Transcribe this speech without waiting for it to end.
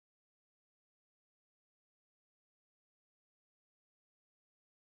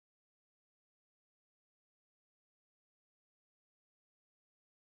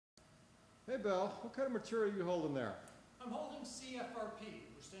Hey Bill, what kind of material are you holding there? I'm holding CFRP,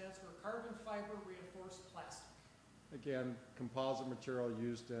 which stands for Carbon Fiber Reinforced Plastic. Again, composite material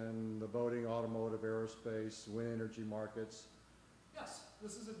used in the boating, automotive, aerospace, wind energy markets. Yes,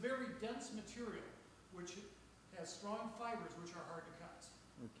 this is a very dense material which has strong fibers which are hard to cut.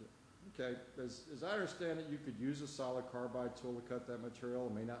 Okay. As I understand it, you could use a solid carbide tool to cut that material.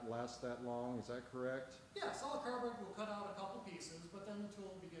 It may not last that long. Is that correct? Yeah, solid carbide will cut out a couple pieces, but then the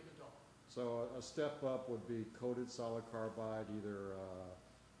tool will begin to dull. So a step up would be coated solid carbide, either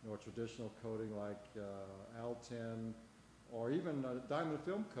a traditional coating like L10 or even diamond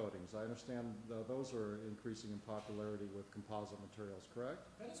film coatings. I understand those are increasing in popularity with composite materials, correct?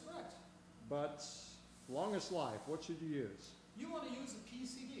 That is correct. But longest life, what should you use? You want to use a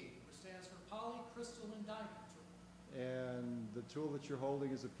PCD, which stands for polycrystalline diamond tool. And the tool that you're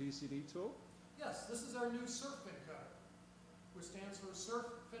holding is a PCD tool? Yes, this is our new SERFIN cutter, which stands for Surf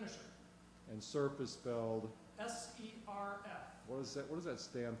Finisher. And SERF is spelled? S-E-R-F. What does that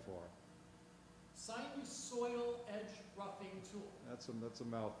stand for? Sinusoidal Edge Roughing Tool. That's a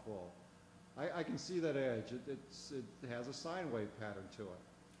mouthful. I can see that edge. It has a sine wave pattern to it.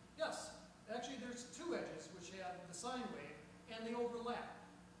 Yes. Actually, there's two edges which have the sine wave, and they overlap.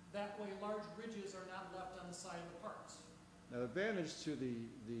 That way large ridges are not left on the side of the parts. Now the advantage to the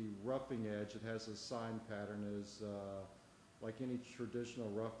roughing edge, it has a sine pattern, is like any traditional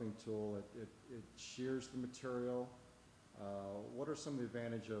roughing tool, it shears the material. What are some of the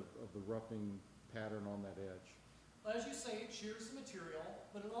advantages of the roughing pattern on that edge? Well, as you say, it shears the material,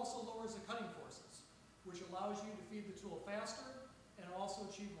 but it also lowers the cutting forces, which allows you to feed the tool faster and also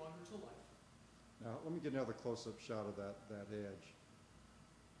achieve longer tool life. Now let me get another close-up shot of that edge.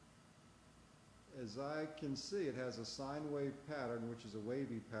 As I can see, it has a sine wave pattern, which is a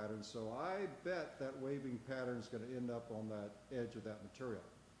wavy pattern, so I bet that waving pattern is going to end up on that edge of that material.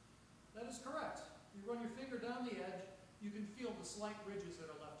 That is correct. You run your finger down the edge, you can feel the slight ridges that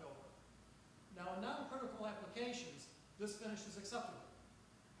are left over. Now in non-critical applications, this finish is acceptable,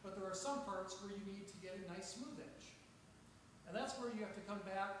 but there are some parts where you need to get a nice smooth edge. And that's where you have to come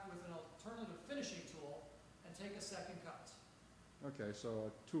back with an alternative finishing tool and take a second cut. Okay, so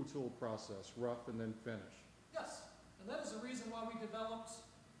a two-tool process, rough and then finish. Yes, and that is the reason why we developed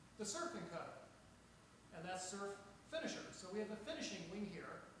the SERFIN cutter, and that's Surf Finisher. So we have a finishing wing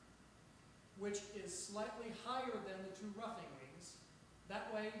here, which is slightly higher than the two roughing wings.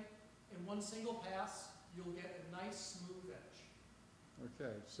 That way, in one single pass, you'll get a nice smooth edge.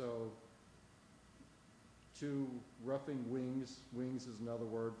 Okay, so two roughing wings. Wings is another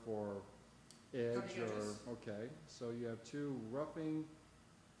word for edge, okay. So you have two roughing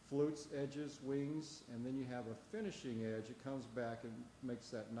flutes, edges, wings, and then you have a finishing edge. It comes back and makes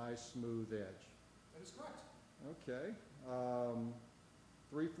that nice smooth edge. That is correct. Okay.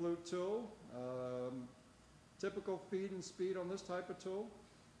 Three flute tool. Typical feed and speed on this type of tool?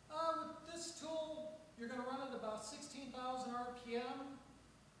 With this tool, you're going to run at about 16,000 RPM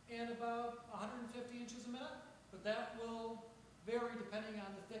and about 150 inches a minute, but that will vary depending on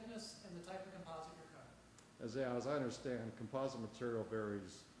the thickness and the type of composite you're cutting. As I understand, composite material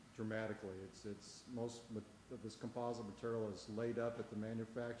varies dramatically. Most of this composite material is laid up at the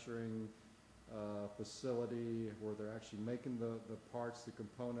manufacturing facility where they're actually making the parts, the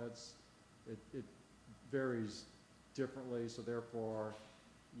components. It varies differently, so therefore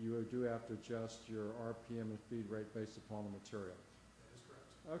you do have to adjust your RPM and feed rate based upon the material. That is correct.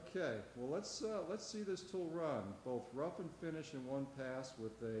 Okay, well let's see this tool run, both rough and finish in one pass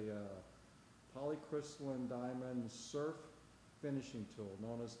with a polycrystalline diamond surf finishing tool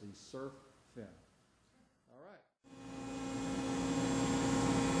known as the SERFIN. All right.